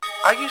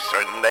Are you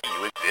certain that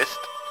you exist?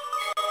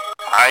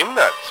 I'm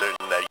not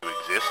certain that you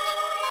exist.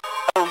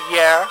 Oh,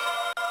 yeah?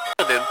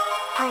 Well, then,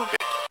 prove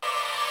it.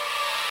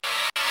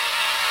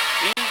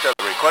 These are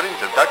the recordings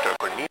of Dr.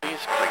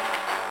 Cornelius Flink.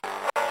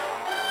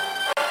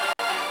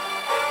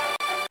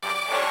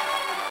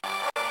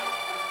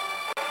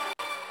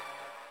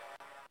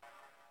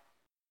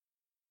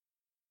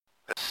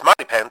 The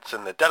smarty pants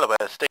and the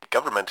Delaware state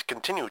government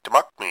continue to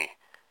mock me.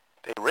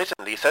 They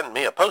recently sent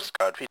me a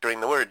postcard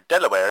featuring the word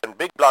Delaware in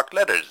big block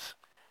letters.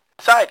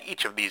 Inside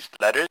each of these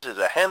letters is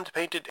a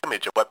hand-painted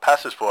image of what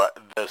passes for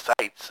the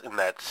sites in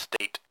that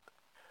state.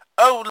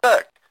 Oh,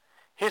 look!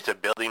 Here's a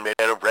building made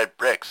out of red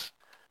bricks.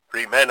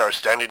 3 men are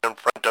standing in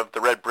front of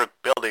the red brick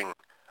building.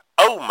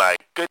 Oh my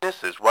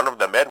goodness, is one of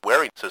the men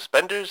wearing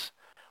suspenders?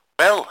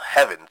 Well,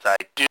 heavens, I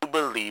do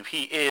believe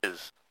he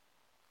is.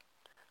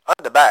 On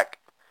the back,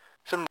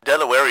 some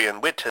Delawarean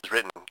wit has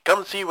written,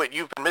 "Come see what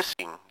you've been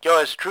missing.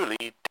 Yours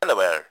truly,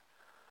 Delaware."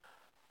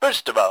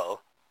 First of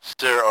all,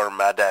 sir or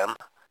madame,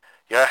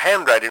 your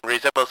handwriting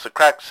resembles the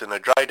cracks in a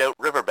dried-out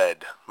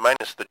riverbed,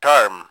 minus the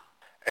charm.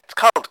 It's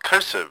called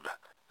cursive.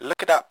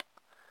 Look it up.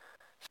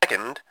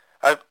 Second,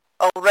 I've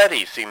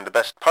already seen the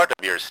best part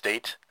of your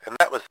state, and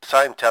that was the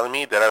sign telling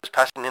me that I was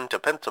passing into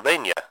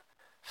Pennsylvania.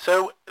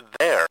 So,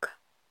 there.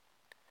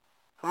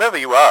 Whomever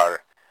you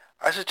are,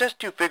 I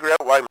suggest you figure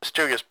out why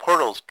Mysterious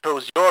Portals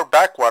chose your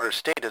backwater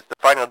state as the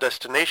final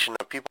destination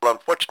of people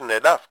unfortunate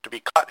enough to be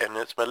caught in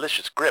its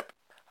malicious grip.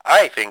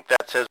 I think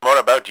that says more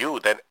about you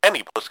than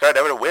any postcard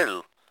ever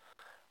will.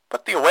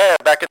 Put the aware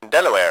back in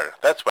Delaware,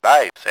 that's what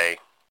I say.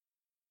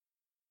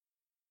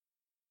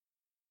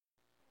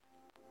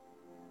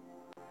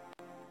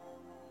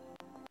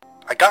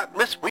 I got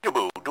Miss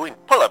Weetaboo doing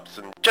pull-ups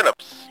and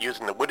chin-ups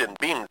using the wooden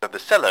beams of the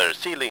cellar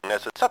ceiling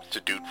as a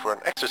substitute for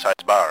an exercise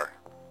bar.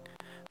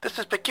 This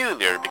is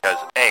peculiar because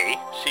A,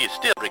 she is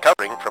still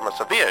recovering from a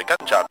severe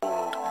gunshot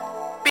wound.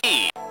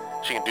 B,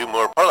 she can do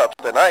more pull-ups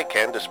than I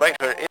can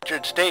despite her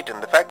injured state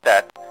and the fact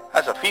that,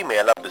 as a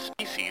female of the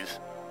species,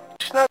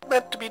 she's not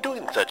meant to be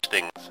doing such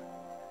things.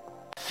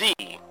 C,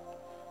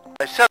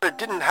 my cellar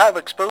didn't have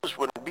exposed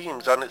wooden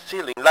beams on its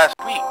ceiling last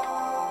week.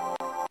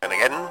 And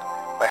again,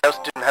 my house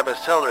didn't have a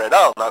cellar at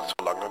all not so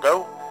long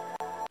ago,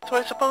 so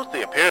I suppose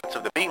the appearance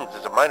of the beams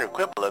is a minor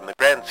quibble in the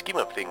grand scheme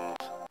of things.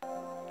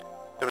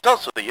 There was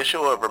also the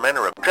issue of her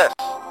manner of dress,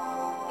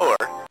 or,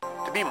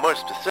 to be more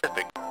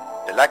specific,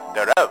 the lack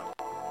thereof.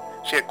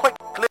 She had quite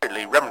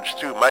clearly rummaged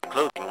through my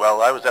clothing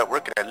while I was at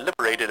work and had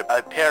liberated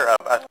a pair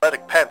of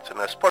athletic pants and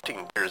a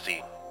sporting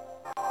jersey.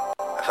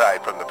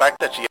 Aside from the fact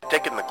that she had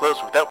taken the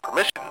clothes without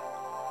permission,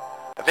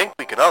 I think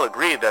we can all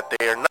agree that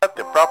they are not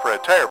the proper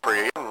attire for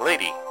a young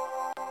lady.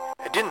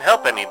 It didn't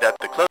help any that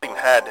the clothing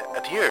had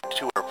adhered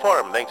to her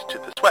form thanks to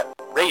the sweat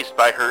raised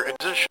by her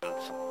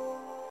exertions.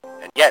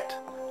 And yet,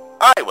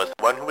 I was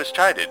the one who was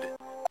chided.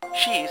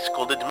 She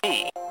scolded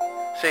me,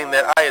 saying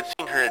that I had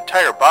seen her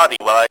entire body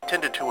while I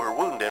attended to her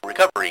wound and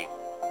recovery.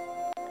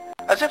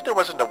 As if there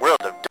wasn't a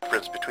world of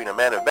difference between a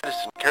man of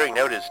medicine carrying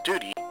out his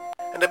duty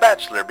and a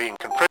bachelor being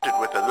confronted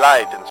with the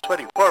lithe and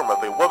sweaty form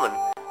of a woman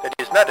that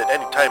he is not at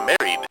any time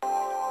married.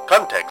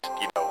 Context,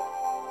 you know.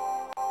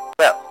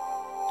 Well,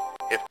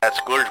 if that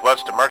scourge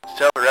wants to mark the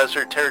cellar as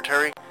her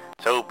territory,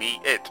 so be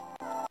it.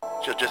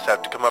 She'll just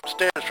have to come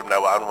upstairs from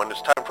now on when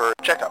it's time for her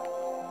checkup.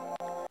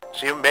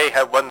 She may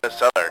have won the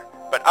cellar,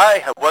 but I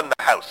have won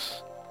the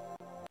house.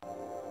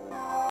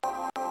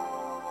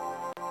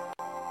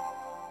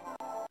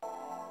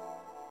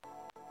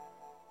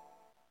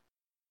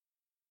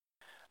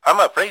 I'm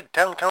afraid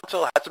town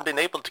council hasn't been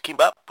able to keep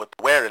up with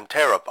the wear and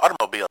tear of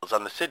automobiles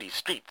on the city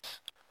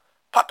streets.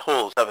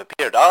 Potholes have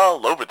appeared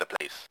all over the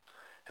place,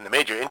 and the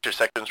major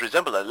intersections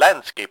resemble a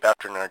landscape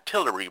after an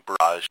artillery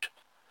barrage.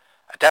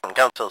 A town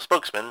council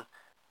spokesman,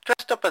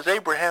 dressed up as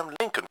Abraham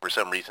Lincoln for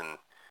some reason,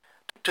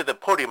 took to the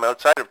podium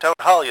outside of Town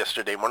Hall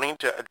yesterday morning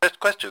to address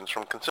questions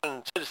from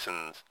concerned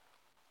citizens.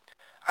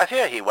 I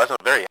fear he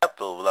wasn't very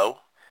helpful, though,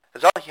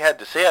 as all he had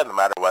to say on the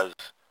matter was,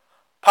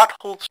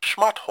 "Potholes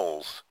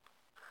schmotholes.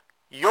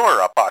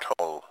 You're a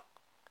pothole.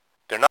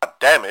 They're not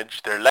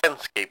damaged, they're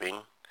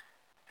landscaping.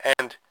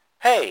 And,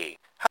 hey,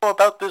 how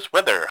about this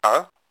weather,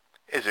 huh?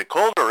 Is it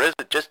cold or is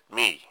it just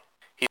me?"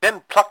 He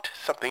then plucked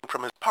something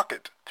from his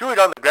pocket, threw it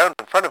on the ground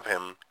in front of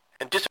him,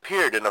 and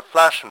disappeared in a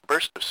flash and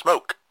burst of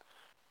smoke.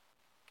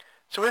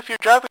 So if you're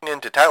driving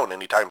into town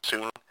any time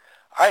soon,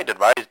 I'd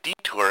advise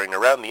detouring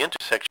around the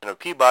intersection of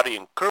Peabody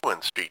and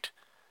Kerwin Street.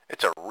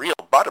 It's a real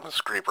bottom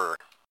scraper.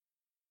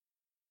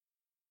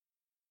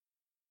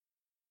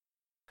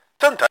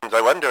 Sometimes I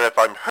wonder if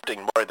I'm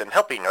hurting more than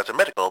helping as a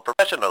medical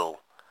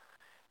professional.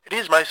 It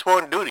is my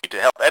sworn duty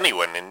to help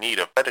anyone in need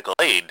of medical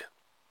aid.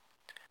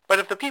 But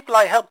if the people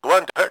I help go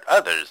on to hurt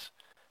others,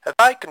 have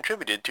I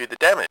contributed to the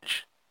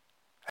damage?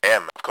 I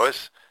am, of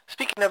course,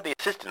 speaking of the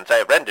assistance I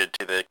have rendered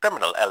to the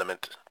criminal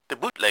element, the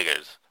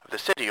bootleggers, of the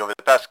city over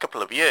the past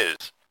couple of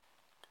years.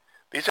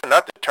 These are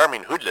not the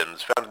charming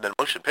hoodlums found in the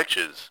motion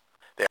pictures.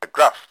 They are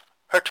gruff,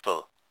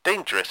 hurtful,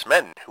 dangerous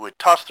men who would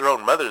toss their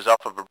own mothers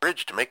off of a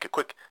bridge to make a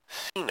quick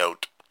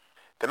C-note.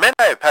 The men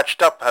I have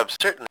patched up have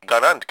certainly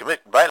gone on to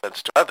commit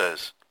violence to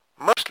others,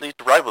 mostly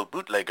to rival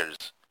bootleggers.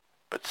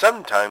 But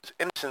sometimes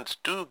innocents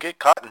do get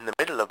caught in the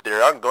middle of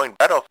their ongoing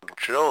battle for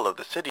control of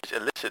the city's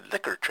illicit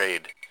liquor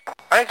trade.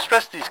 I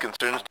expressed these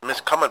concerns to Miss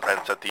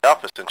Commonprance at the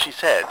office, and she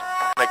said,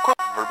 and I quote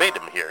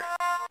verbatim here,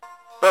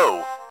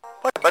 "Bo,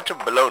 what a bunch of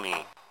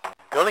baloney.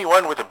 The only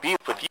one with a beef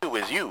with you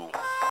is you.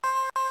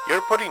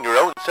 You're putting your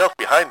own self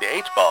behind the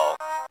 8-ball.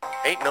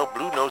 Ain't no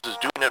blue noses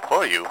doing it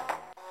for you.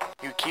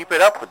 You keep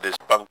it up with this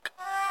bunk.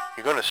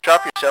 You're going to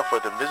strap yourself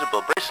with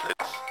invisible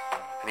bracelets,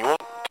 and you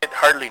won't get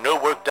hardly no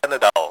work done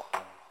at all.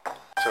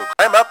 So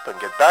climb up and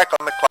get back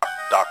on the clock,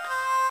 Doc."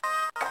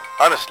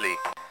 Honestly,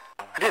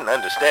 I didn't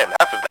understand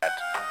half of that,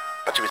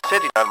 but she was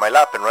sitting on my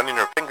lap and running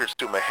her fingers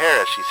through my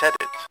hair as she said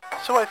it,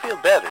 so I feel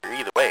better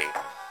either way.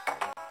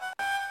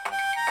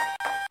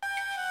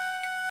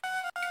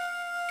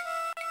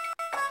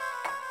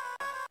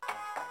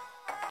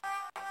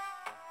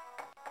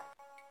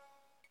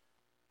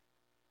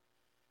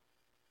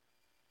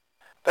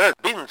 There has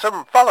been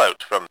some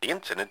fallout from the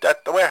incident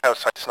at the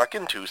warehouse I snuck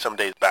into some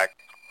days back.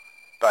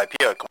 By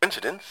pure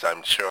coincidence,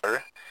 I'm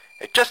sure.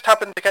 It just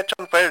happened to catch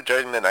on fire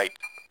during the night.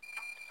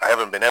 I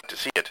haven't been out to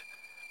see it,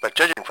 but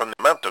judging from the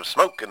amount of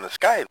smoke in the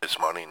sky this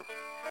morning,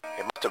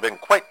 it must have been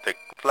quite the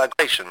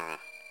conflagration.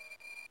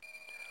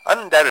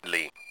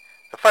 Undoubtedly,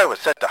 the fire was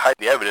set to hide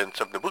the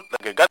evidence of the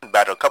bootlegger gun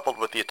battle coupled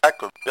with the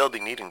attack of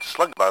building-eating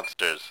slug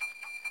monsters.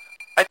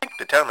 I think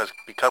the town has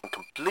become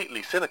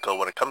completely cynical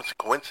when it comes to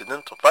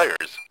coincidental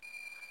fires.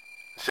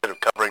 Instead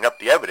of covering up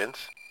the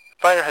evidence,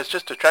 the fire has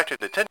just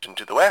attracted attention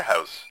to the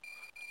warehouse.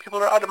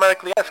 People are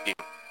automatically asking,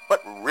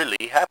 what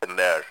really happened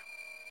there?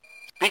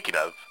 Speaking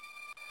of,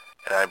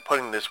 and I'm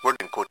putting this word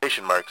in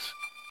quotation marks,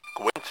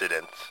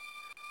 coincidence,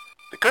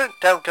 the current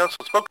town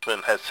council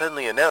spokesman has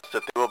suddenly announced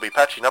that they will be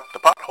patching up the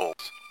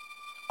potholes.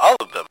 All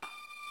of them.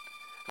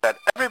 That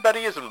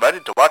everybody is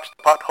invited to watch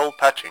the pothole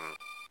patching.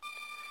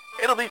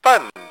 "It'll be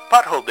fun,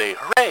 pothole day,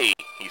 hooray,"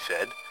 he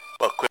said,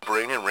 while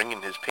quivering and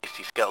wringing his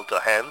pasty skeletal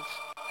hands.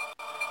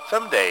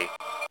 Someday,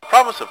 the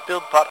promise of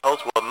filled potholes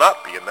will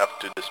not be enough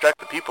to distract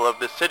the people of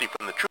this city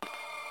from the truth,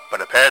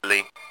 but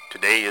apparently,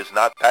 today is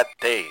not that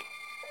day.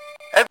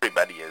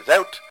 Everybody is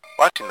out,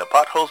 watching the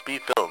potholes be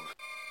filled.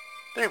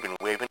 They're even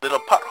waving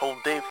little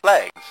pothole day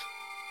flags.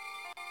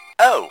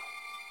 Oh,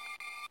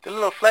 the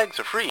little flags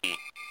are free.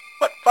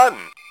 What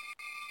fun!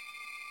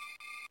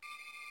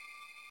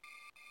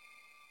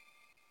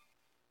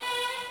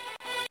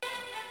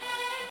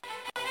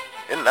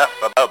 Enough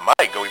about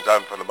my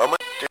goings-on for the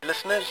moment, dear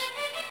listeners.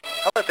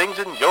 How are things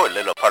in your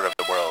little part of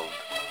the world?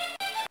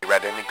 Have you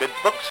read any good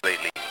books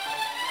lately?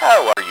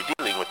 How are you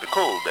dealing with the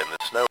cold and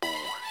the snow?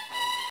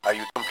 Are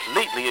you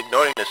completely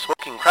ignoring the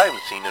smoking crime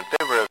scene in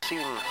favor of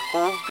seeing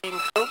holes being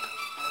filled?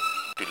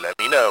 Do let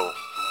me know.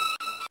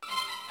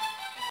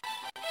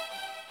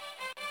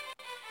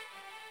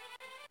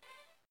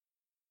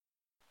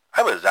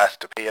 I was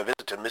asked to pay a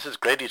visit to Mrs.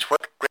 Grady's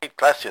 4th grade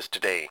class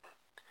yesterday.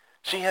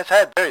 She has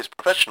had various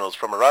professionals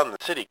from around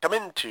the city come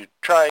in to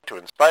try to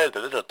inspire the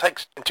little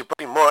tykes into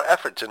putting more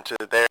efforts into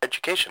their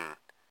education.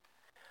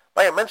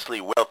 My immensely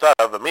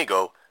well-thought-of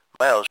amigo,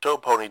 Miles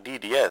Showpony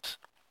DDS,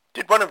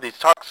 did one of these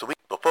talks a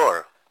week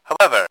before.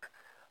 However,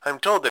 I'm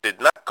told that it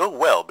did not go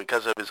well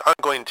because of his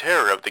ongoing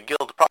terror of the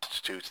guild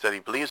prostitutes that he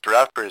believes are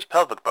after his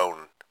pelvic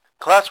bone.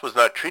 Class was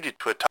not treated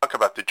to a talk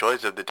about the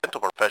joys of the dental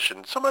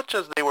profession so much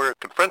as they were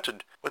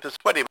confronted with a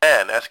sweaty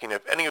man asking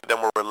if any of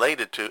them were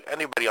related to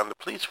anybody on the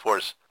police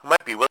force who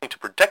might be willing to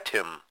protect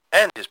him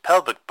and his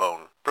pelvic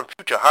bone from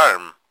future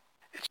harm.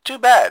 It's too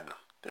bad.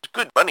 There's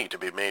good money to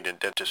be made in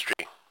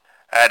dentistry.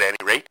 At any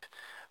rate,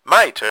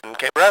 my turn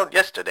came around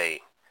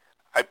yesterday.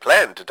 I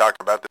planned to talk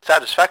about the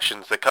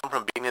satisfactions that come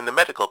from being in the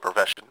medical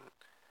profession.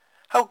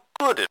 How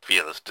good it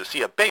feels to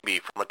see a baby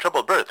from a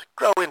troubled birth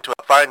grow into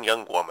a fine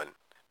young woman.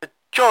 The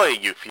joy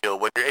you feel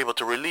when you're able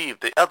to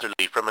relieve the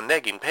elderly from a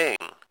nagging pain.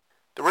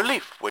 The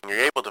relief when you're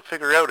able to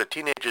figure out a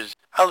teenager's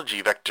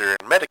allergy vector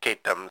and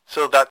medicate them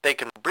so that they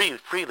can breathe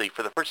freely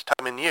for the first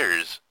time in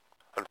years.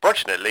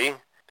 Unfortunately,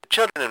 the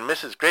children in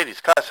Mrs.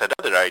 Grady's class had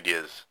other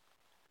ideas.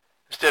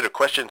 Instead of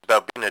questions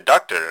about being a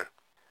doctor,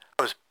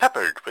 I was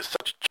peppered with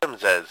such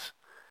gems as,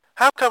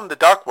 how come the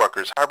dock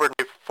workers hibernate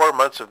for 4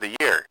 months of the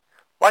year?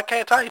 Why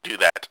can't I do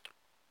that?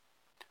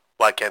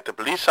 Why can't the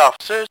police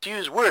officers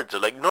use words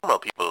like normal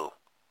people?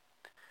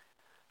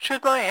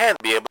 Should my hand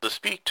be able to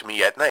speak to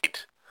me at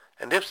night?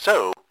 And if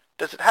so,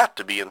 does it have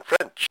to be in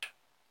French?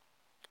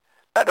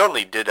 Not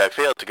only did I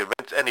fail to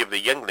convince any of the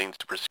younglings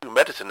to pursue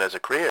medicine as a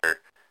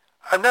career,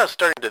 I'm now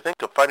starting to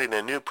think of finding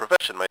a new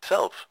profession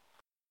myself.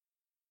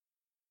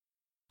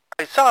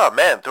 I saw a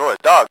man throw a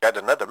dog at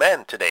another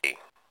man today.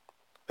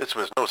 This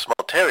was no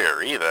small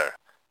terrier either.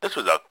 This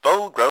was a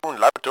full-grown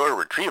Labrador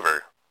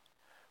Retriever.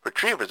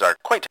 Retrievers are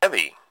quite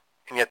heavy,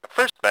 and yet the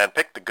first man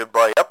picked the good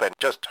boy up and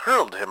just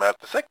hurled him at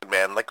the second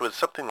man like it was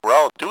something we're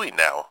all doing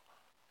now.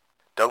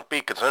 Don't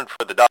be concerned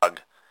for the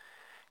dog.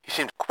 He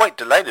seemed quite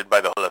delighted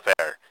by the whole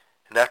affair,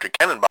 and after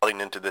cannonballing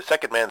into the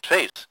second man's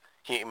face,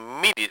 He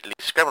immediately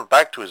scrambled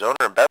back to his owner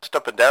and bounced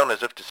up and down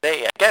as if to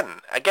say,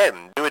 "Again,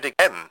 again, do it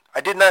again.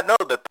 I did not know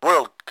that the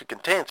world could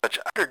contain such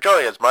utter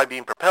joy as my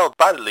being propelled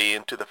bodily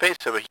into the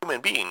face of a human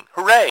being.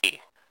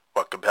 Hooray!"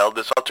 What compelled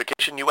this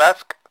altercation, you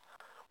ask?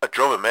 What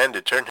drove a man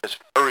to turn his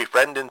furry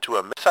friend into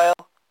a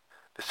missile?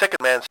 The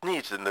second man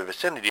sneezed in the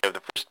vicinity of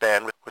the first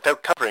man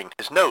without covering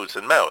his nose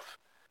and mouth.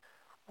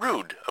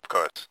 Rude, of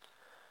course.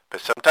 But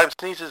sometimes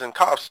sneezes and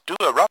coughs do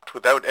erupt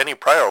without any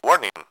prior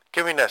warning,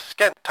 giving us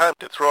scant time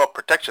to throw up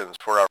protections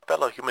for our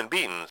fellow human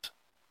beings.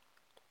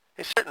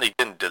 He certainly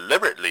didn't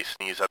deliberately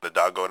sneeze on the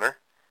dog owner,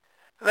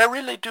 and I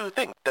really do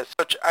think that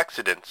such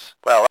accidents,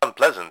 while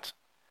unpleasant,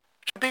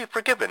 should be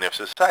forgiven if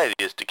society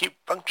is to keep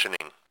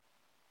functioning.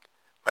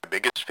 My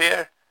biggest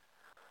fear?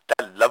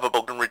 That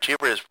lovable golden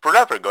retriever is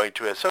forever going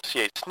to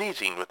associate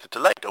sneezing with the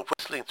delight of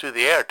whistling through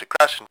the air to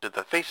crash into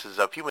the faces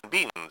of human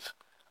beings.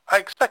 I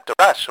expect a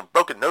rash of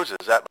broken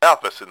noses at my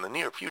office in the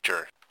near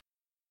future.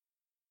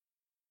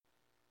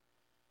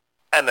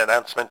 An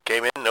announcement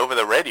came in over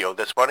the radio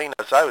this morning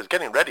as I was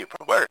getting ready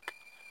for work.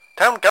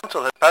 Town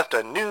Council has passed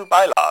a new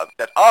bylaw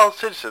that all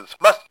citizens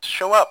must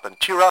show up and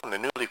cheer on the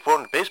newly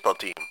formed baseball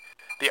team,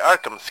 the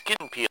Arkham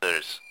Skin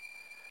Peelers.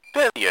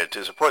 Failure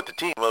to support the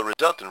team will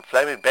result in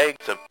flaming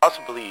bags of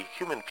possibly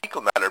human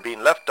fecal matter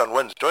being left on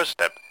one's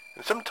doorstep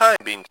and some time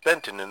being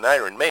spent in an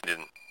Iron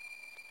Maiden.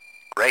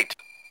 Great.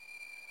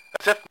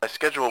 As if my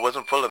schedule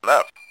wasn't full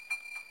enough.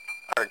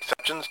 Are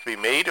exceptions to be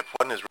made if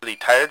one is really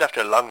tired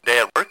after a long day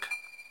at work?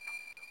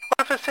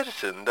 What if a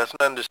citizen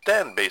doesn't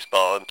understand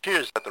baseball and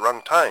cheers at the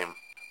wrong time?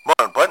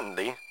 More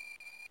importantly,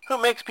 who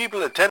makes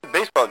people attend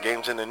baseball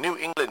games in a New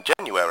England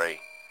January?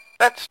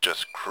 That's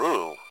just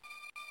cruel.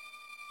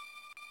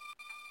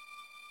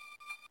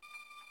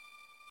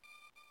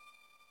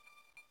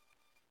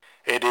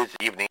 It is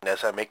evening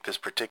as I make this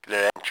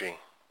particular entry.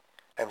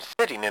 I'm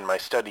sitting in my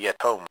study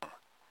at home.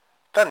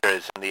 Thunder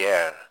is in the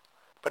air,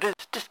 but it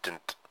is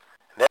distant,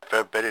 and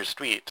therefore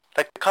bittersweet,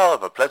 like the call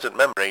of a pleasant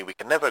memory we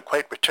can never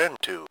quite return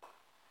to.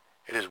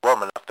 It is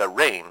warm enough that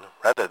rain,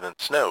 rather than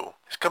snow,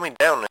 is coming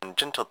down in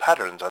gentle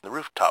patterns on the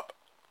rooftop.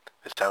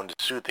 The sound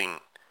is soothing,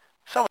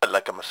 somewhat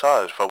like a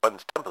massage for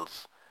one's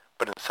temples,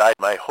 but inside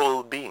my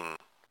whole being.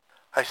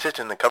 I sit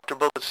in a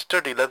comfortable but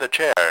sturdy leather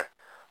chair,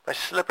 my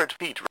slippered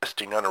feet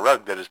resting on a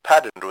rug that is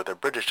patterned with a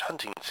British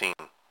hunting scene.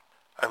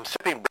 I'm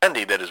sipping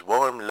brandy that is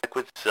warm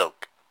liquid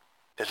silk.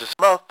 There's a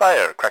small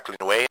fire crackling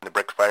away in the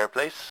brick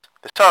fireplace,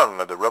 the song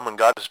of the Roman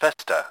goddess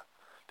Vesta,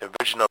 the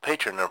original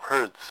patron of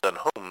hearths and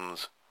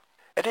homes.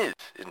 It is,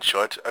 in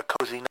short, a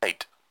cozy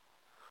night.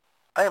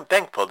 I am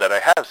thankful that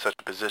I have such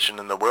a position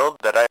in the world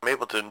that I am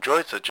able to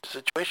enjoy such a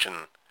situation.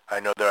 I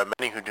know there are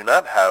many who do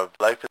not have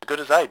life as good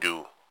as I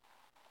do.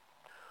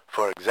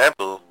 For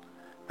example,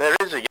 there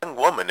is a young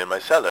woman in my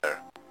cellar.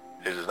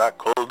 It is not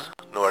cold,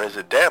 nor is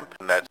it damp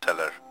in that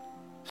cellar.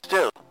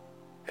 Still,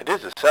 it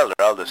is a cellar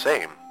all the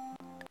same.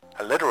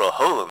 A literal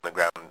hole in the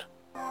ground.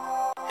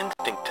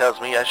 Instinct tells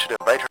me I should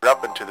invite her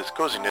up into this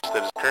coziness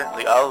that is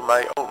currently all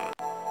my own.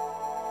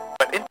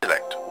 But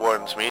intellect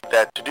warns me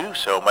that to do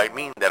so might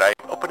mean that I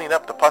am opening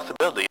up the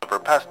possibility of her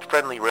past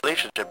friendly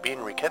relationship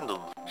being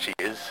rekindled. She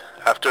is,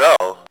 after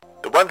all,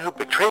 the one who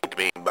betrayed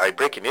me by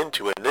breaking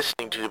into and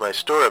listening to my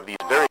store of these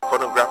very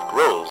phonographed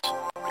rolls,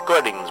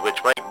 recordings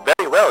which might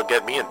very well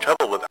get me in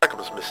trouble with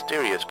Arkham's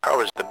mysterious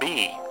powers that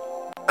be.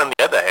 On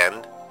the other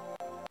hand,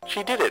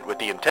 she did it with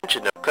the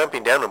intention of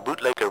clamping down on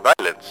bootlegger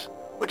violence,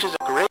 which is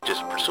a courageous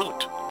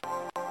pursuit.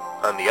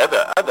 On the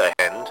other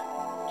hand,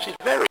 she's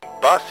very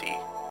bossy.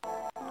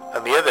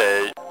 On the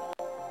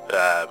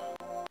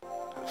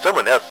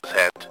someone else's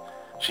hand,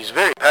 she's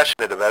very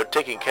passionate about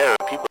taking care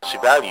of people she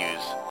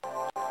values.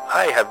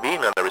 I have been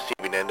on the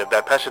receiving end of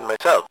that passion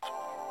myself.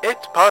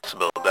 It's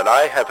possible that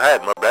I have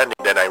had more brandy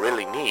than I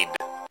really need.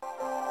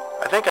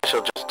 I think I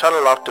shall just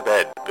tunnel off to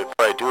bed before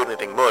I do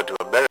anything more to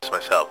embarrass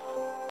myself.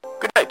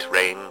 Good night,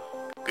 rain.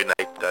 Good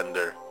night,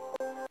 thunder.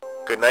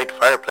 Good night,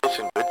 fireplace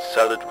and good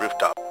solid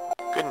rooftop.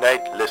 Good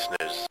night,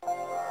 listeners.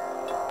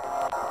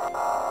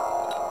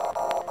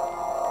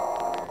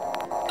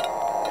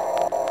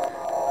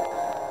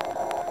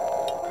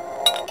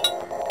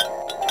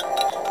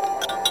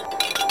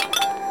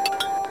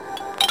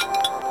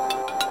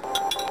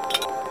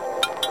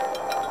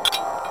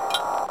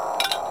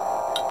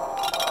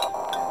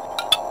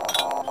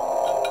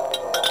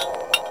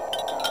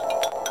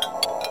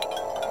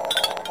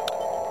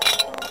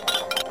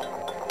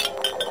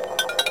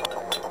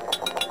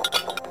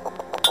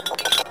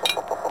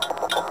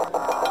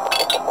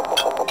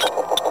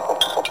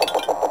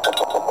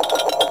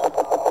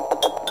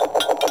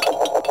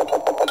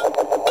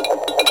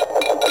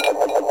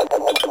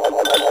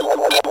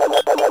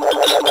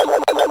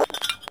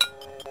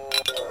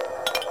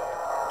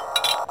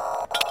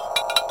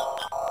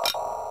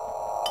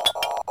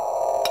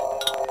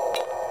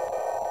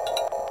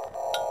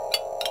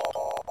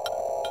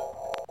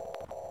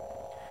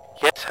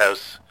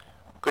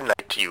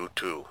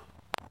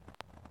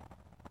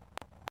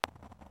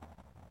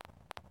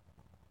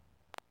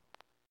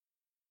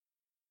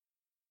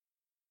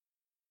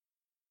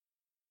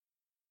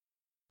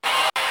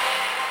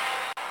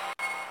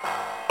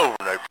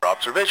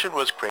 Observation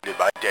was created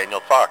by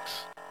Daniel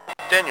Fox.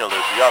 Daniel is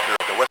the author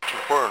of the Western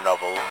horror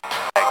novel